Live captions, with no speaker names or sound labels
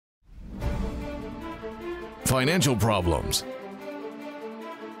financial problems,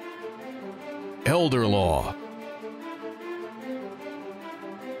 elder law,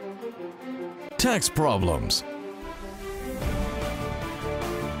 tax problems,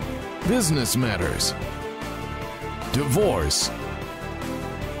 business matters, divorce,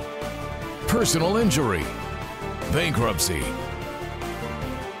 personal injury, bankruptcy,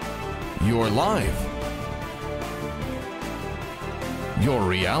 your life, your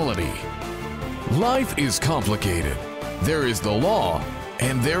reality. Life is complicated. There is the law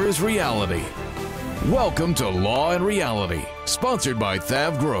and there is reality. Welcome to Law and Reality, sponsored by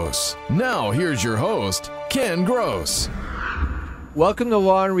Thav Gross. Now here's your host, Ken Gross. Welcome to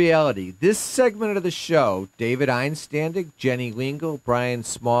Law and Reality. This segment of the show, David Einstandig, Jenny Lingle, Brian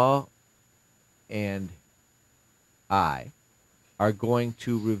Small, and I are going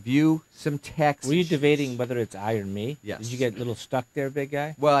to review some tax Were you issues. debating whether it's I or me? Yes. Did you get a little stuck there, big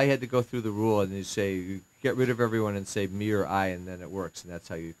guy? Well, I had to go through the rule, and you say you get rid of everyone and say me or I, and then it works, and that's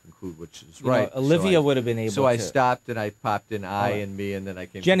how you conclude which is right. Olivia would have been able to. So I stopped, and I popped in I right. and me, and then I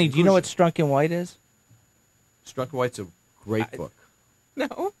came Jenny, to do you know what conclusion. Strunk and White is? Strunk and White's a great book.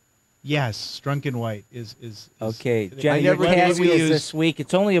 No. Yes, Strunk and White is Okay, I Jenny, your never task gave you- is this week.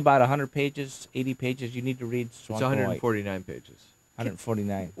 It's only about 100 pages, 80 pages. You need to read Strunk It's and White. 149 pages.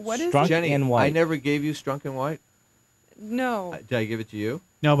 149. What is Strunk it? Jenny, and White. I never gave you Strunk and White. No. Did I give it to you?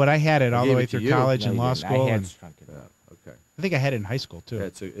 No, but I had it I all the gave way it to through you. college No, and you law didn't. school. I had And Strunk and Yeah. White. Okay. I think I had it in high school too. Yeah,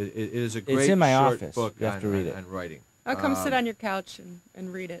 it is a great in my short office. book You have on, to read it. on writing. I'll come sit on your couch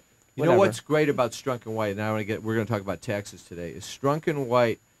and read it. You know Whatever. what's great about Strunk and White, and we're going to talk about taxes today, is Strunk and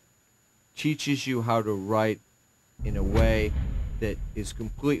White teaches you how to write in a way that is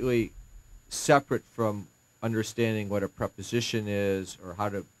completely separate from understanding what a preposition is or how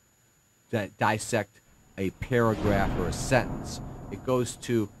to dissect a paragraph or a sentence. It goes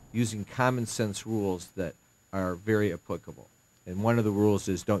to using common sense rules that are very applicable. And one of the rules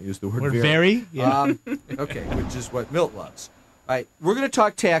is don't use the word Word very. very? Yeah. Okay, which is what Milt loves. All right, we're going to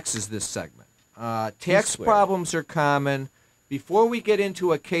talk taxes this segment. Tax swear. problems are common. Before we get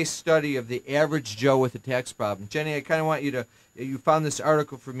into a case study of the average Joe with a tax problem, Jenny, I kind of want you to, you found this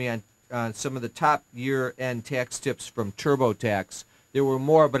article for me on some of the top year-end tax tips from TurboTax. There were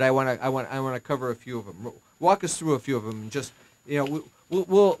more, but I want to cover a few of them. Walk us through a few of them, and just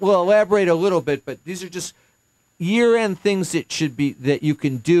we'll elaborate a little bit. But these are just year-end things that you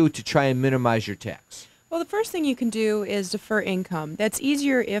can do to try and minimize your tax. Well, the first thing you can do is defer income. That's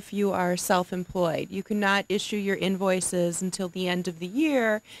easier if you are self-employed. You cannot issue your invoices until the end of the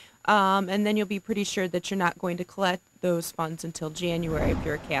year, and then you'll be pretty sure that you're not going to collect those funds until January if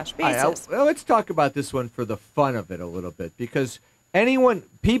you're a cash All right, basis. well, let's talk about this one for the fun of it a little bit, because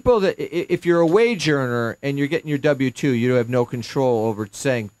if you're a wage earner and you're getting your W-2, you have no control over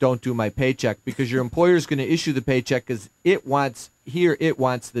saying, don't do my paycheck, because your employer's going to issue the paycheck because it wants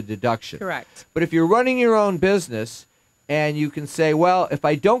the deduction. Correct. But if you're running your own business and you can say, well, if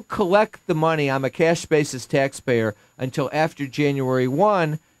I don't collect the money, I'm a cash basis taxpayer until after January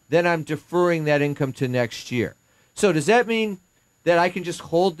 1, then I'm deferring that income to next year. So does that mean that I can just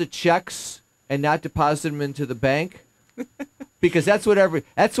hold the checks and not deposit them into the bank? Because that's what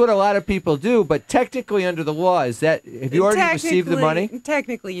a lot of people do. But technically, under the law, have you already received the money?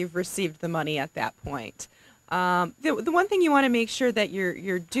 Technically, you've received the money at that point. The one thing you want to make sure that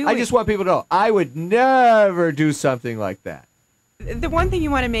you're doing. I just want people to know I would never do something like that. The one thing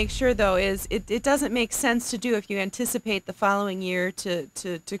you want to make sure, though, is it doesn't make sense to do if you anticipate the following year to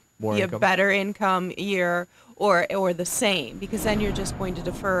More be income. a better income year or the same, because then you're just going to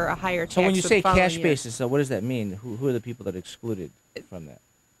defer a higher tax. So when you for the say following cash year. basis, so what does that mean? Who are the people that are excluded from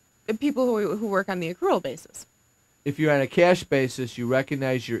that? People who work on the accrual basis. If you're on a cash basis, you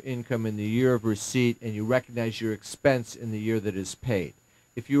recognize your income in the year of receipt and you recognize your expense in the year that is paid.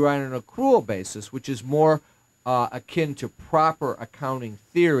 If you're on an accrual basis, which is more akin to proper accounting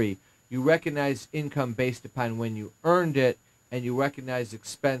theory, you recognize income based upon when you earned it and you recognize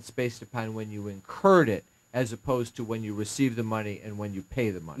expense based upon when you incurred it, as opposed to when you receive the money and when you pay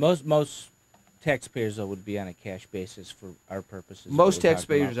the money. Most taxpayers, though, would be on a cash basis for our purposes. Most what we're talking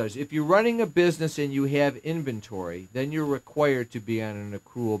taxpayers about. are. If you're running a business and you have inventory, then you're required to be on an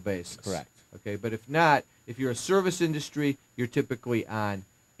accrual basis. Correct. Okay, but if not, if you're a service industry, you're typically on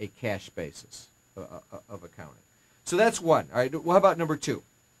a cash basis of accounting. So that's one. All right, well, how about number two?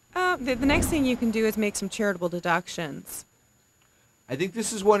 The next thing you can do is make some charitable deductions. I think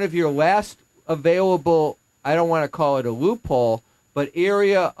this is one of your last available, I don't want to call it a loophole, but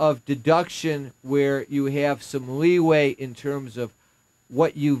area of deduction where you have some leeway in terms of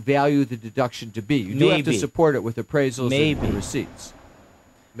what you value the deduction to be. You do have to Maybe. support it with appraisals Maybe. and receipts.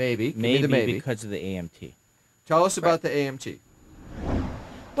 Maybe. Give me the Maybe maybe. because of the AMT. Tell us about the AMT.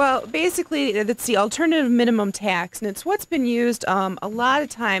 Well, basically, it's the alternative minimum tax, and it's what's been used a lot of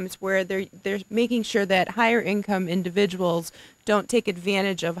times where they're making sure that higher income individuals don't take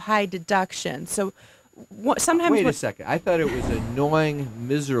advantage of high deductions. So sometimes Wait a second. I thought it was annoying,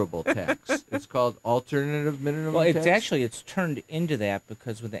 miserable tax. It's called alternative minimum Well, tax? it's turned into that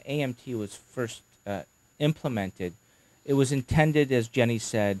because when the AMT was first implemented, it was intended, as Jenny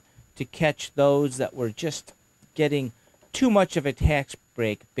said, to catch those that were just getting too much of a tax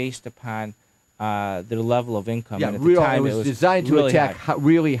break based upon their level of income. Yeah, and at the time, it was designed to really attack high.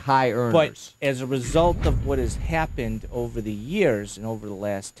 really high earners. But as a result of what has happened over the years and over the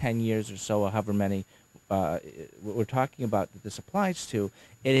last 10 years or so, or however many what we're talking about that this applies to,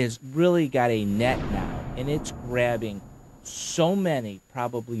 it has really got a net now, and it's grabbing so many,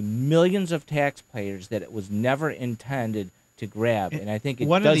 probably millions of taxpayers that it was never intended to grab, and I think it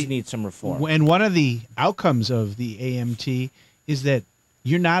does need some reform. And one of the outcomes of the AMT is that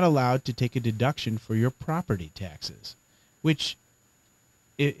you're not allowed to take a deduction for your property taxes, which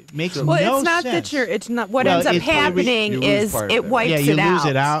it makes no sense. Well, it's not that it's not. What ends up happening is it wipes it out. Yeah, you lose out.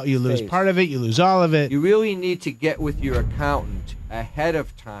 it out. You lose part of it. You lose all of it. You really need to get with your accountant ahead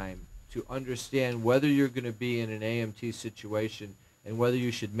of time to understand whether you're going to be in an AMT situation and whether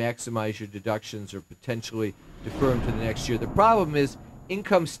you should maximize your deductions or potentially defer them to the next year. The problem is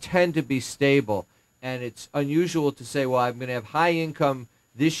incomes tend to be stable, and it's unusual to say, well, I'm going to have high income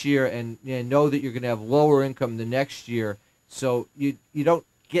this year and know that you're going to have lower income the next year. So you don't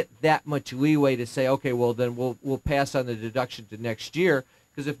get that much leeway to say, okay, well, then we'll pass on the deduction to next year,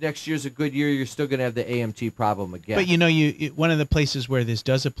 because if next year's a good year, you're still going to have the AMT problem again. But one of the places where this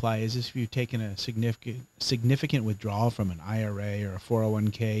does apply is if you've taken a significant withdrawal from an IRA or a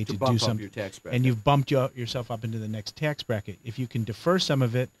 401k to do something, your tax bracket. and you've bumped yourself up into the next tax bracket. If you can defer some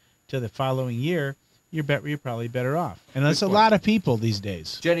of it to the following year, you're probably better off. And that's a lot of people these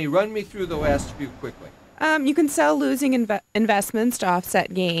days. Jenny, run me through the last few quickly. You can sell losing investments to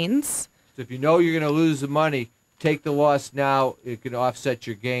offset gains. So if you know you're going to lose the money, take the loss now. It can offset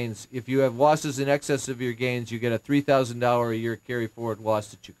your gains. If you have losses in excess of your gains, you get a $3,000 a year carry forward loss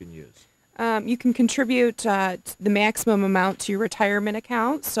that you can use. You can contribute the maximum amount to your retirement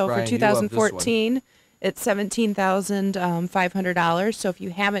account. So Brian, for 2014, it's $17,500. So if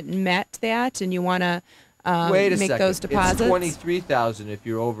you haven't met that and you want to Wait a make second. those deposits, It's $23,000 if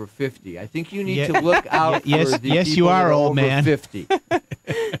you're over 50. I think you need to look out for the yes, people you are, that are old over man. 50.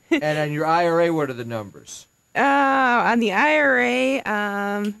 And on your IRA, what are the numbers? on the IRA,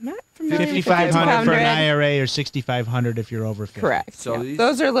 not familiar with $5,500 for an $5,500. IRA or $6,500 if you're over 50. Correct. So yeah. these-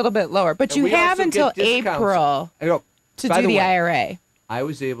 Those are a little bit lower, but And you we have also until get discounts. April I know, to by do the way, IRA. I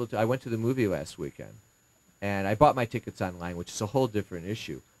was able to. I went to the movie last weekend, and I bought my tickets online, which is a whole different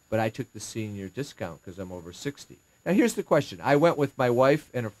issue. But I took the senior discount because I'm over 60. Now here's the question: I went with my wife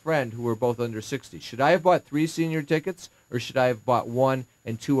and a friend who were both under 60. Should I have bought 3 senior tickets, or should I have bought 1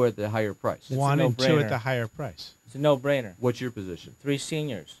 and 2 at the higher price? One and 2 no-brainer. at the higher price. It's a no-brainer. What's your position? 3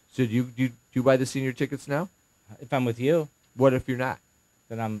 seniors. So do you buy the senior tickets now? If I'm with you, What if you're not?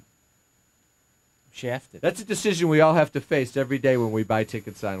 then I'm shafted. That's a decision we all have to face every day when we buy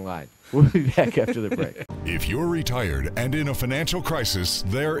tickets online. We'll be back after the break. If you're retired and in a financial crisis,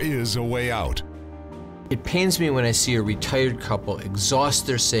 there is a way out. It pains me when I see a retired couple exhaust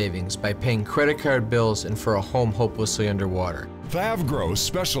their savings by paying credit card bills and for a home hopelessly underwater. Thav Gross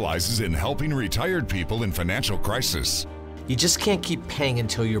specializes in helping retired people in financial crisis. You just can't keep paying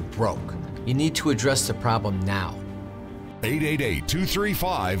until you're broke. You need to address the problem now.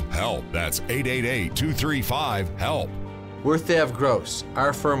 888-235-HELP. That's 888-235-HELP. We're Thav Gross.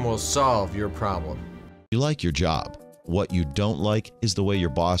 Our firm will solve your problem. You like your job. What you don't like is the way your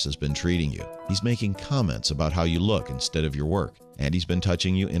boss has been treating you. He's making comments about how you look instead of your work, and he's been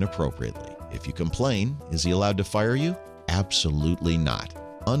touching you inappropriately. If you complain, is he allowed to fire you? Absolutely not.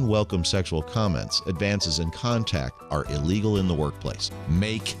 Unwelcome sexual comments, advances, and contact are illegal in the workplace.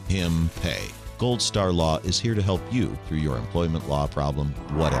 Make him pay. Gold Star Law is here to help you through your employment law problem,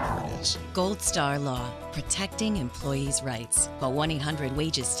 whatever it is. Gold Star Law, protecting employees' rights. Call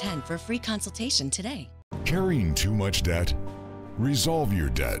 1-800-WAGES-10 for a free consultation today. Carrying too much debt? Resolve your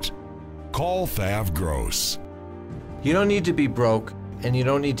debt. Call Thav Gross. You don't need to be broke, and you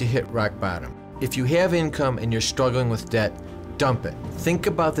don't need to hit rock bottom. If you have income and you're struggling with debt, dump it. Think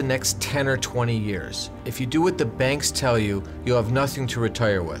about the next 10 or 20 years. If you do what the banks tell you, you'll have nothing to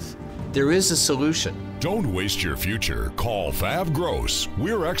retire with. There is a solution. Don't waste your future. Call Thav Gross.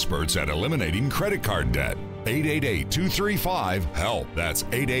 We're experts at eliminating credit card debt. 888-235-HELP. That's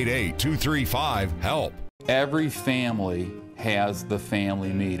 888-235-HELP. Every family has the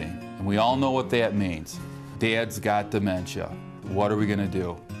family meeting, and we all know what that means. Dad's got dementia. What are we going to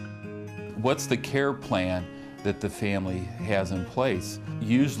do? What's the care plan that the family has in place?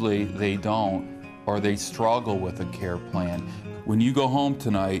 Usually they don't, or they struggle with a care plan. When you go home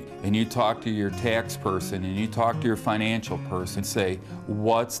tonight and you talk to your tax person and you talk to your financial person, say,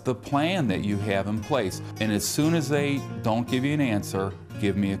 what's the plan that you have in place? And as soon as they don't give you an answer,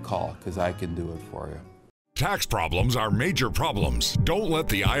 give me a call, because I can do it for you. Tax problems are major problems. Don't let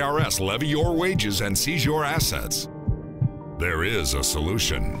the IRS levy your wages and seize your assets. There is a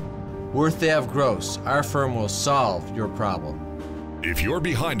solution. We're Thav Gross. Our firm will solve your problem. If you're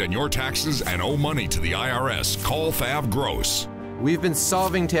behind on your taxes and owe money to the IRS, call Thav Gross. We've been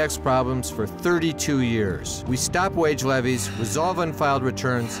solving tax problems for 32 years. We stop wage levies, resolve unfiled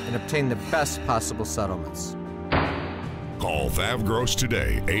returns, and obtain the best possible settlements. Call Thav Gross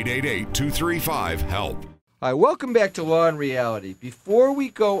today, 888-235-HELP. All right, welcome back to Law and Reality. Before we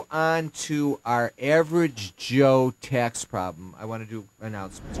go on to our average Joe tax problem, I want to do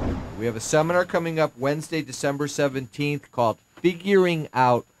announcements. We have a seminar coming up Wednesday, December 17th called Figuring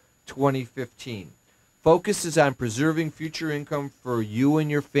Out 2015. Focuses on preserving future income for you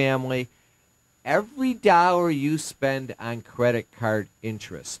and your family. Every dollar you spend on credit card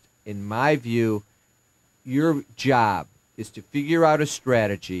interest, in my view, your job is to figure out a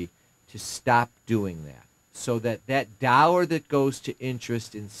strategy to stop doing that, so that that dollar that goes to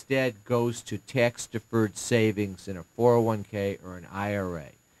interest instead goes to tax-deferred savings in a 401k or an IRA.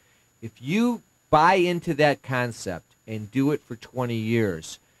 If you buy into that concept and do it for 20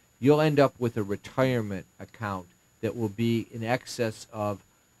 years, you'll end up with a retirement account that will be in excess of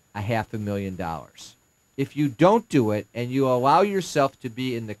 $500,000. If you don't do it and you allow yourself to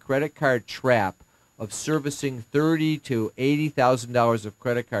be in the credit card trap of servicing $30,000 to $80,000 of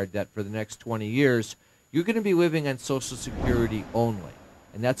credit card debt for the next 20 years, you're going to be living on Social Security only,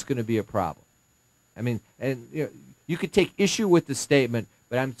 and that's going to be a problem. I mean, and you could take issue with the statement,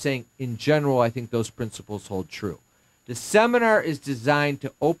 but I'm saying in general, I think those principles hold true. The seminar is designed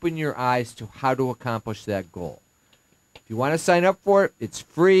to open your eyes to how to accomplish that goal. If you want to sign up for it, it's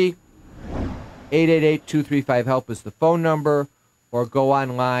free. 888-235-HELP is the phone number, or go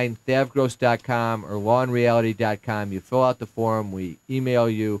online, thavgross.com or lawandreality.com. You fill out the form. We email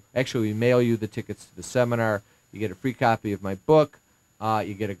you. Actually, we mail you the tickets to the seminar. You get a free copy of my book.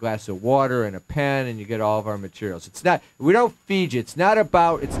 You get a glass of water and a pen, and you get all of our materials. It's not. We don't feed you. It's not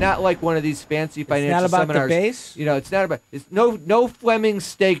like one of these fancy financial seminars. It's not about the base. It's not about. It's no Fleming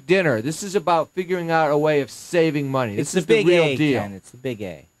steak dinner. This is about figuring out a way of saving money. It's this the is big the real A, deal. Ken. It's the big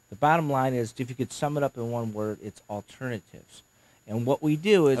A. The bottom line is, if you could sum it up in one word, it's alternatives. And what we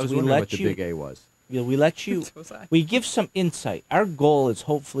do is we let what the big A was. We let you. We give some insight. Our goal is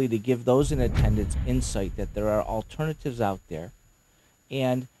hopefully to give those in attendance insight that there are alternatives out there.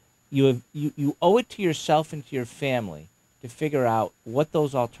 And you owe it to yourself and to your family to figure out what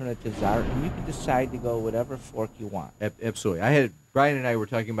those alternatives are, and you can decide to go whatever fork you want. Absolutely. Brian and I were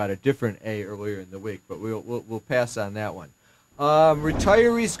talking about a different A earlier in the week, but we'll pass on that one.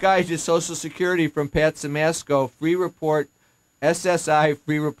 Retiree's Guide to Social Security from Pat Simasko, free report,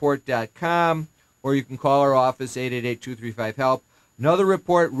 ssifreereport.com, or you can call our office, 888-235-HELP. Another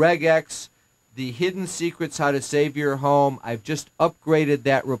report, Reg X, The Hidden Secrets How to Save Your Home. I've just upgraded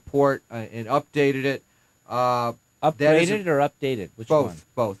that report and updated it. Upgraded or updated? Which one?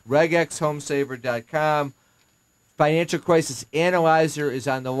 Both. RegXHomesaver.com. Financial Crisis Analyzer is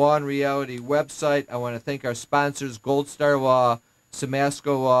on the Law and Reality website. I want to thank our sponsors, Gold Star Law,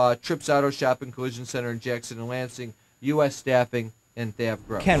 Simasko Law, Trips Auto Shop and Collision Center in Jackson and Lansing, U.S. Staffing, and Thav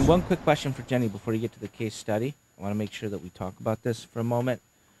Gross. Ken, one quick question for Jenny before you get to the case study. I want to make sure that we talk about this for a moment.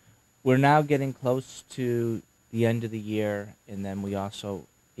 We're now getting close to the end of the year, and then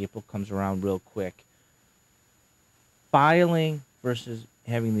April comes around real quick. Filing versus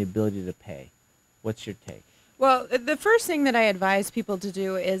having the ability to pay. What's your take? Well, the first thing that I advise people to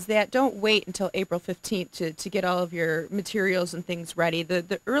do is that don't wait until April 15th to get all of your materials and things ready.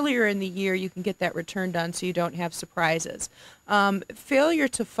 The earlier in the year you can get that return done so you don't have surprises. Failure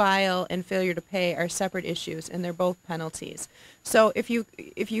to file and failure to pay are separate issues, and they're both penalties. So if you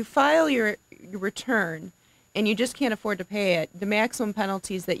file your return and you just can't afford to pay it, the maximum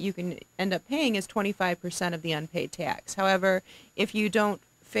penalties that you can end up paying is 25% of the unpaid tax. However, if you fail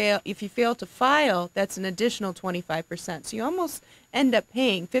to file, that's an additional 25%. So you almost end up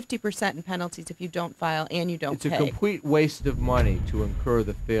paying 50% in penalties if you don't file and you don't pay. It's a complete waste of money to incur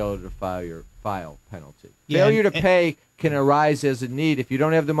the failure to file penalty. Yeah, Failure to pay can arise as a need. If you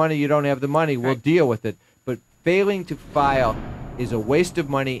don't have the money, you don't have the money. We'll deal with it. But failing to file is a waste of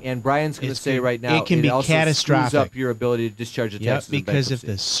money, and Brian's going to say right now it can be also catastrophic. screws up your ability to discharge the taxes. Because if bankruptcy.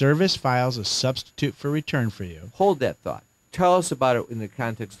 the service files a substitute for return for you. Hold that thought. Tell us about it in the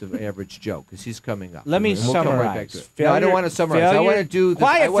context of Average Joe, because he's coming up. Let me And we'll come right back summarize. to it. No, I don't want to summarize. I want to do this.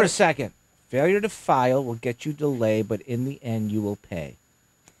 Quiet for a second. Failure to file will get you delay, but in the end, you will pay.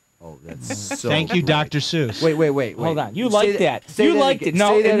 Oh, that's so Thank you, right. Dr. Seuss. Wait. Hold on. You Say like that. Say You that liked again. it. No,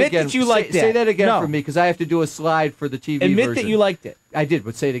 Say that admit again. that you liked Say that. that again No. for me, because I have to do a slide for the TV Admit version. that you liked it. I did,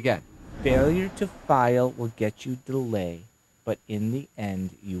 but say it again. Failure to file will get you delay, but in the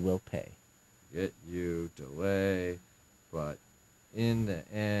end, you will pay. Get you delay, but in the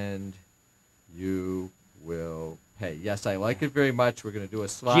end, you will pay. Yes, I like it very much. We're going to do a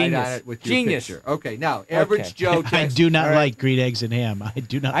slide Genius. on it with your Genius. picture. Okay, now, Average Okay. Joe. I text- do not All right. like green eggs and ham. I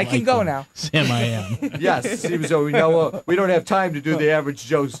do not I like can go them. now. Sam, I am. Yes, it seems though we know we don't have time to do the Average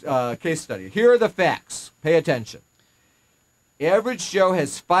Joe's case study. Here are the facts. Pay attention. Average Joe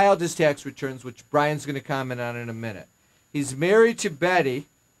has filed his tax returns, which Brian's going to comment on in a minute. He's married to Betty.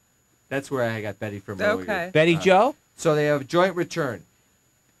 That's where I got Betty from earlier. Okay. Betty Joe? So they have a joint return.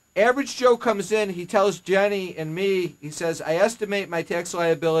 Average Joe comes in. He tells Jenny and me. He says, "I estimate my tax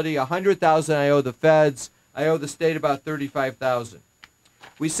liability $100,000. I owe the feds. I owe the state about $35,000."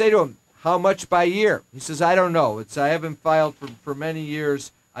 We say to him, "How much by year?" He says, "I don't know. I haven't filed for many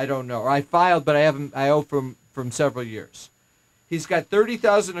years. I don't know. Or I filed, but I haven't. I owe from several years." He's got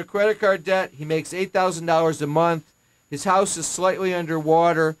 $30,000 of credit card debt. He makes $8,000 a month. His house is slightly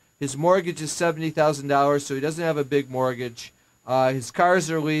underwater. His mortgage is $70,000, so he doesn't have a big mortgage. His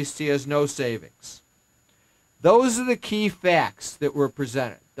cars are leased. He has no savings. Those are the key facts that were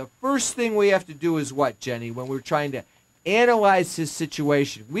presented. The first thing we have to do is what, Jenny, when we're trying to analyze his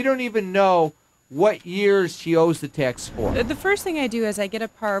situation? We don't even know what years he owes the tax for. The first thing I do is I get a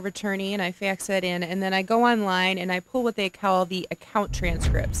power of attorney and I fax that in, and then I go online and I pull what they call the account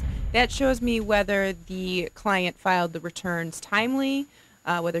transcripts. That shows me whether the client filed the returns timely,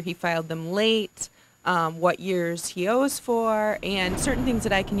 whether he filed them late, what years he owes for, and certain things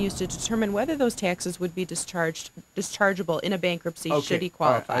that I can use to determine whether those taxes would be dischargeable in a bankruptcy should he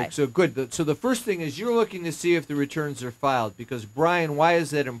qualify. All right, so good. So the first thing is you're looking to see if the returns are filed, because, Brian, why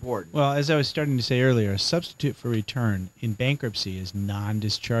is that important? Well, as I was starting to say earlier, a substitute for return in bankruptcy is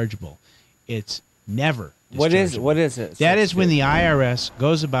non-dischargeable. It's never dischargeable. What is it? That is when the IRS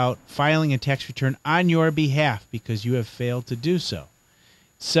goes about filing a tax return on your behalf because you have failed to do so.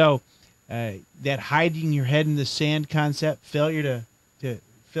 So that hiding your head in the sand concept, failure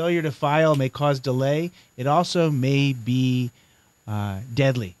to file may cause delay. It also may be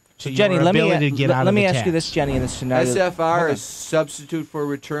deadly. So to Jenny, your let me ability to get out let of me the ask you tax. this, Jenny, in this scenario. SFR is substitute for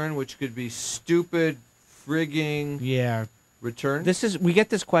return, which could be stupid, frigging Yeah. return. We get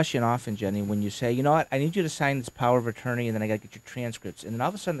this question often, Jenny, when you say, you know what, I need you to sign this power of attorney, and then I got to get your transcripts, and then all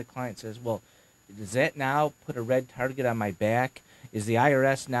of a sudden the client says, well, does that now put a red target on my back? Is the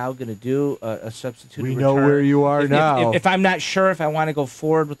IRS now going to do a substitute We return? know where you are now. If I'm not sure if I want to go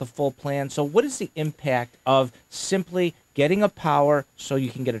forward with a full plan. So what is the impact of simply getting a power so you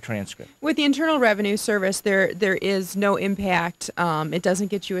can get a transcript? With the Internal Revenue Service, there is no impact. It doesn't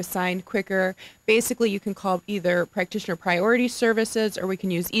get you assigned quicker. Basically, you can call either Practitioner Priority Services or we can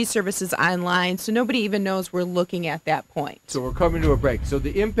use e-services online, so nobody even knows we're looking at that point. So we're coming to a break. So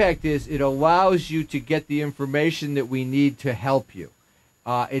the impact is it allows you to get the information that we need to help you.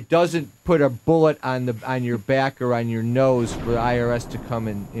 It doesn't put a bullet on your back or on your nose for the IRS to come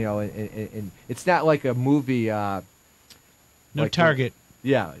and it's not like a movie. No like target.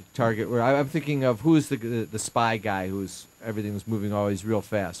 Target. Where I'm thinking of who's the spy guy who's everything was moving always real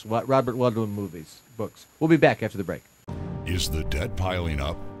fast. Robert Ludlum books. We'll be back after the break. Is the debt piling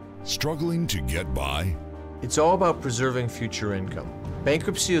up? Struggling to get by? It's all about preserving future income.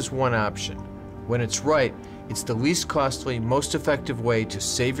 Bankruptcy is one option. When it's right, it's the least costly, most effective way to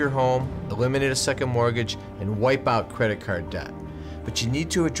save your home, eliminate a second mortgage, and wipe out credit card debt. But you need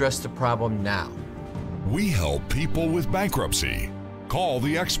to address the problem now. We help people with bankruptcy. Call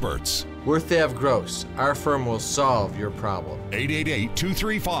the experts. We're Thav Gross. Our firm will solve your problem.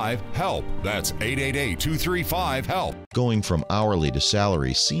 888-235-HELP. That's 888-235-HELP. Going from hourly to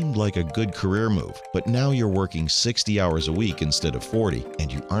salary seemed like a good career move, but now you're working 60 hours a week instead of 40,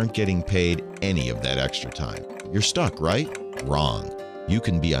 and you aren't getting paid any of that extra time. You're stuck, right? Wrong. You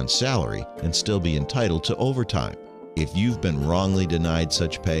can be on salary and still be entitled to overtime. If you've been wrongly denied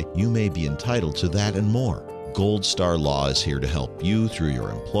such pay, you may be entitled to that and more. Gold Star Law is here to help you through your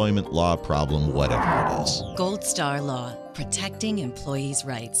employment law problem, whatever it is. Gold Star Law, protecting employees'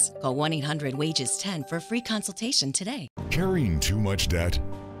 rights. Call 1-800-WAGES-10 for a free consultation today. Carrying too much debt?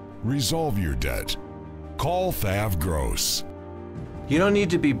 Resolve your debt. Call Thav Gross. You don't need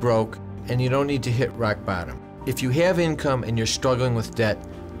to be broke, and you don't need to hit rock bottom. If you have income and you're struggling with debt,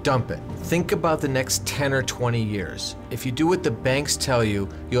 dump it. Think about the next 10 or 20 years. If you do what the banks tell you,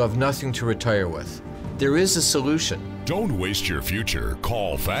 you'll have nothing to retire with. There is a solution. Don't waste your future.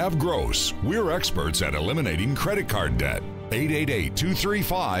 Call Fav Gross. We're experts at eliminating credit card debt.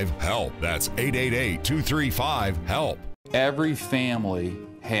 888-235-HELP. That's 888-235-HELP. Every family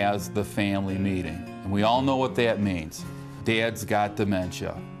has the family meeting, and we all know what that means. Dad's got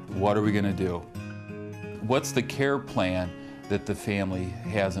dementia. What are we going to do? What's the care plan that the family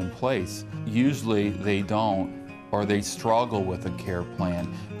has in place? Usually they don't, or they struggle with a care plan.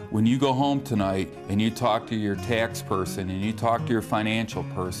 When you go home tonight and you talk to your tax person and you talk to your financial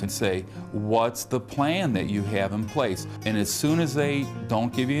person, say, what's the plan that you have in place? And as soon as they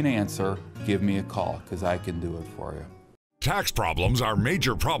don't give you an answer, give me a call, because I can do it for you. Tax problems are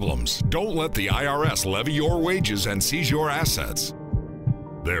major problems. Don't let the IRS levy your wages and seize your assets.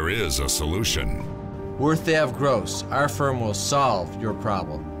 There is a solution. Worth Ave Gross. Our firm will solve your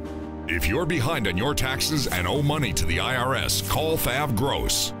problem. If you're behind on your taxes and owe money to the IRS, call Fav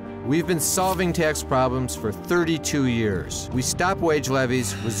Gross. We've been solving tax problems for 32 years. We stop wage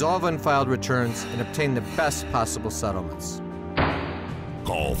levies, resolve unfiled returns, and obtain the best possible settlements.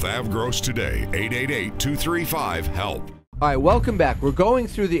 Call Fav Gross today, 888-235-HELP. All right, welcome back. We're going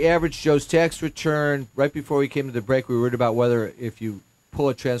through the average Joe's tax return. Right before we came to the break, we were worried about whether if you pull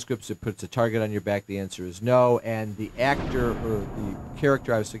a transcript, it puts a target on your back. The answer is no. And the actor or the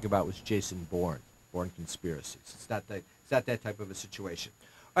character I was thinking about was Jason Bourne, Bourne Conspiracies. It's not that type of a situation.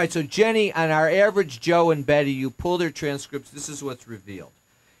 All right, so Jenny, on our average Joe and Betty, you pull their transcripts. This is what's revealed.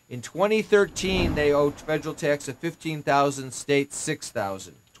 In 2013, they owed federal tax of $15,000, state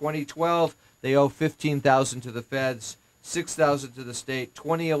 $6,000. 2012, they owe $15,000 to the feds, $6,000 to the state.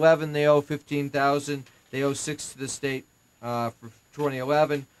 2011, they owe $15,000. They owe $6,000 to the state for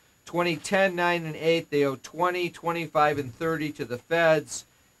 2011. 2010, 9, and 8, they owe $20,000, $25,000, and $30,000 to the feds.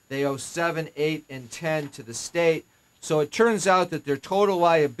 They owe $7,000, $8,000, and $10,000 to the state. So it turns out that their total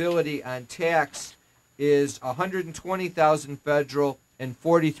liability on tax is $120,000 federal and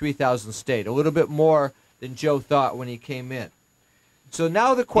 $43,000 state. A little bit more than Joe thought when he came in. So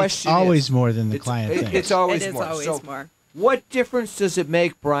now the question is... always is, more than the client thinks. It's always it more. It is always more. What difference does it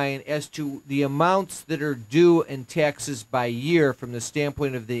make, Brian, as to the amounts that are due in taxes by year from the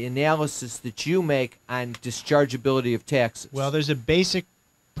standpoint of the analysis that you make on dischargeability of taxes? Well, there's a basic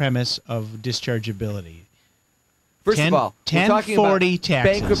premise of dischargeability. First of all, we're talking about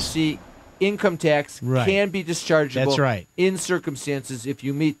taxes. Bankruptcy, income tax can be dischargeable That's right. in circumstances if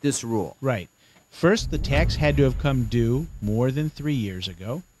you meet this rule. Right. First, the tax had to have come due more than 3 years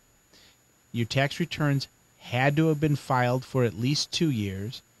ago. Your tax returns had to have been filed for at least 2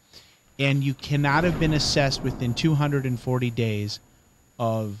 years, and you cannot have been assessed within 240 days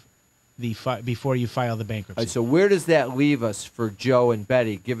of the before you file the bankruptcy. All right, so where does that leave us for Joe and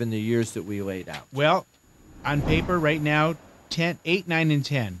Betty, given the years that we laid out? Well, on paper right now, 8, 9, and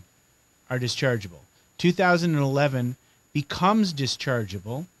 10 are dischargeable. 2011 becomes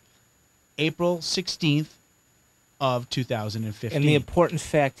dischargeable April 16th of 2015. And the important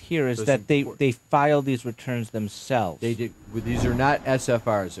fact here is that they file these returns themselves. They did. These are not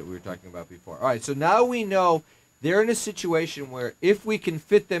SFRs that we were talking about before. All right, so now we know they're in a situation where if we can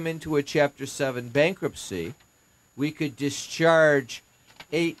fit them into a Chapter 7 bankruptcy, we could discharge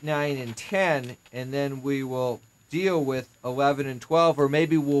 8, 9, and 10, and then we will deal with 11 and 12, or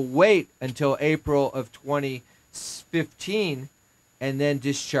maybe we'll wait until April of 2015 and then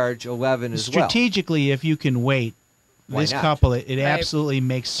discharge 11 as well. Strategically, if you can wait, Why this not? couple, it absolutely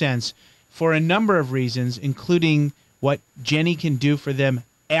makes sense for a number of reasons, including what Jenny can do for them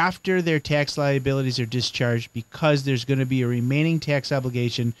after their tax liabilities are discharged, because there's going to be a remaining tax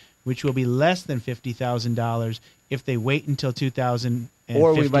obligation which will be less than $50,000 if they wait until 2015.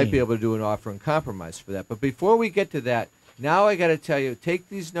 Or we might be able to do an offer and compromise for that. But before we get to that, now I got to tell you, take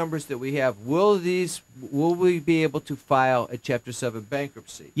these numbers that we have. Will we be able to file a Chapter 7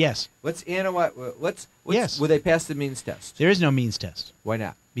 bankruptcy? Yes. Let's analyze. Yes. Will they pass the means test? There is no means test. Why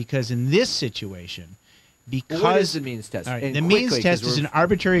not? Because in this situation, what is the means test? All right, And the quickly, means 'cause test is we're- an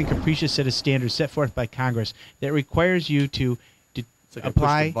arbitrary and capricious set of standards set forth by Congress that requires you to It's like I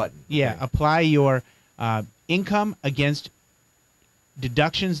push the button. Okay. apply your income against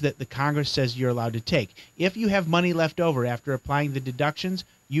deductions that the Congress says you're allowed to take. If you have money left over after applying the deductions,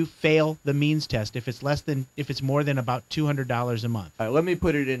 you fail the means test if it's more than about $200 a month. All right, let me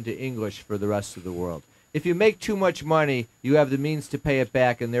put it into English for the rest of the world. If you make too much money, you have the means to pay it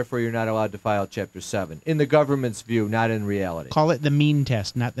back, and therefore you're not allowed to file Chapter 7. In the government's view, not in reality. Call it the mean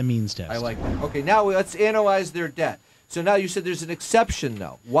test, not the means test. I like that. Okay, now let's analyze their debt. So now you said there's an exception,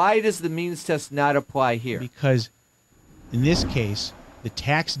 though. Why does the means test not apply here? Because in this case, the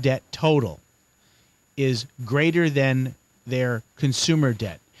tax debt total is greater than their consumer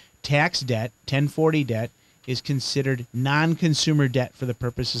debt. Tax debt, 1040 debt, is considered non-consumer debt for the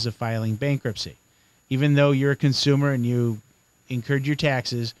purposes of filing bankruptcy. Even though you're a consumer and you incurred your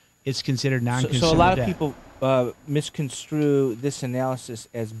taxes, it's considered non-consumer debt. So a lot of people misconstrue this analysis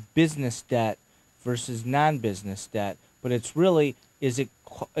as business debt versus non-business debt, but it's really, does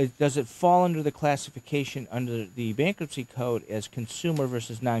it fall under the classification under the bankruptcy code as consumer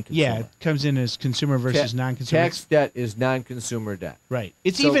versus non-consumer? Yeah, it comes in as consumer versus non-consumer. Tax debt is non-consumer debt. Right.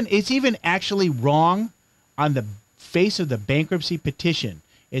 It's even actually wrong on the face of the bankruptcy petition.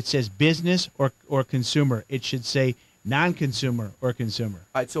 It says business or consumer. It should say non-consumer or consumer.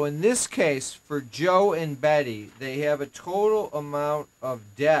 All right, so in this case, for Joe and Betty, they have a total amount of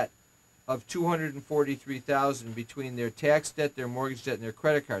debt of $243,000 between their tax debt, their mortgage debt, and their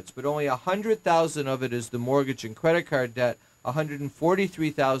credit cards. But only $100,000 of it is the mortgage and credit card debt.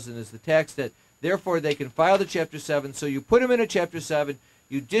 $143,000 is the tax debt. Therefore, they can file the Chapter 7. So you put them in a Chapter 7.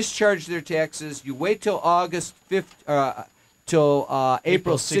 You discharge their taxes. You wait till April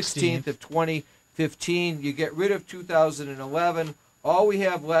 16th of 2015. You get rid of 2011. All we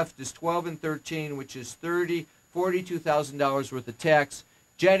have left is 12 and 13, which is $42,000 worth of tax.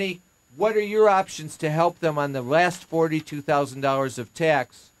 Jenny, what are your options to help them on the last $42,000 of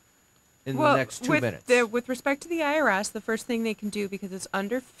tax in the next 2 minutes? With respect to the IRS, the first thing they can do, because it's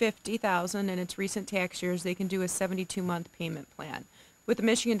under $50,000 in its recent tax years, they can do a 72-month payment plan. With the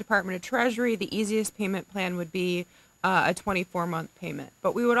Michigan Department of Treasury, the easiest payment plan would be a 24-month payment.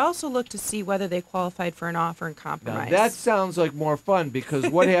 But we would also look to see whether they qualified for an offer and compromise. Now, that sounds like more fun, because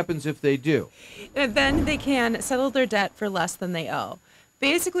what happens if they do? And then they can settle their debt for less than they owe.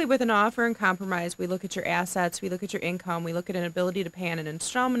 Basically, with an offer and compromise, we look at your assets, we look at your income, we look at an ability to pay on an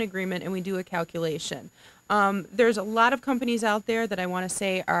installment agreement, and we do a calculation. There's a lot of companies out there that I want to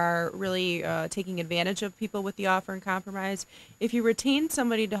say are really taking advantage of people with the offer and compromise. If you retain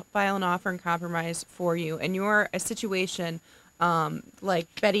somebody to file an offer and compromise for you, and you're a situation like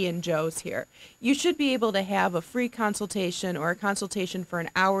Betty and Joe's here, you should be able to have a free consultation or a consultation for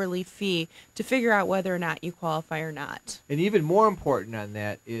an hourly fee to figure out whether or not you qualify or not. And even more important on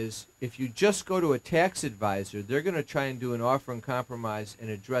that is if you just go to a tax advisor, they're going to try and do an offer and compromise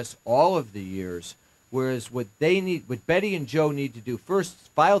and address all of the years. Whereas what Betty and Joe need to do first,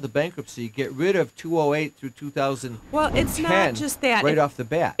 file the bankruptcy, get rid of 2008 through 2010. Well, it's not just that. Right off the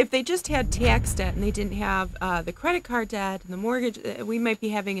bat. If they just had tax debt and they didn't have the credit card debt and the mortgage, we might be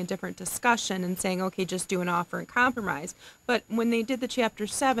having a different discussion and saying, okay, just do an offer and compromise. But when they did the Chapter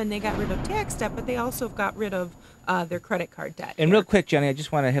 7, they got rid of tax debt, but they also got rid of their credit card debt. And real quick, Johnny, I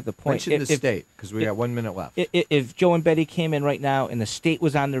just want to have the point. Mention the state, because we got 1 minute left. If Joe and Betty came in right now and the state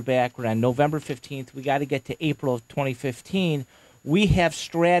was on their back, we're on November 15th, we got to get to April of 2015. We have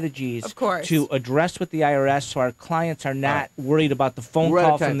strategies to address with the IRS so our clients are not worried about the phone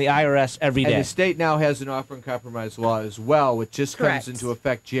call from the IRS every day. And the state now has an offer and compromise law as well, which just comes into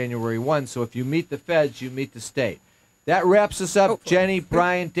effect January 1. So if you meet the feds, you meet the state. That wraps us up. Jenny,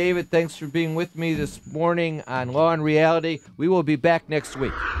 Brian, David, thanks for being with me this morning on Law and Reality. We will be back next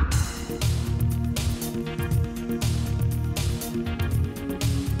week.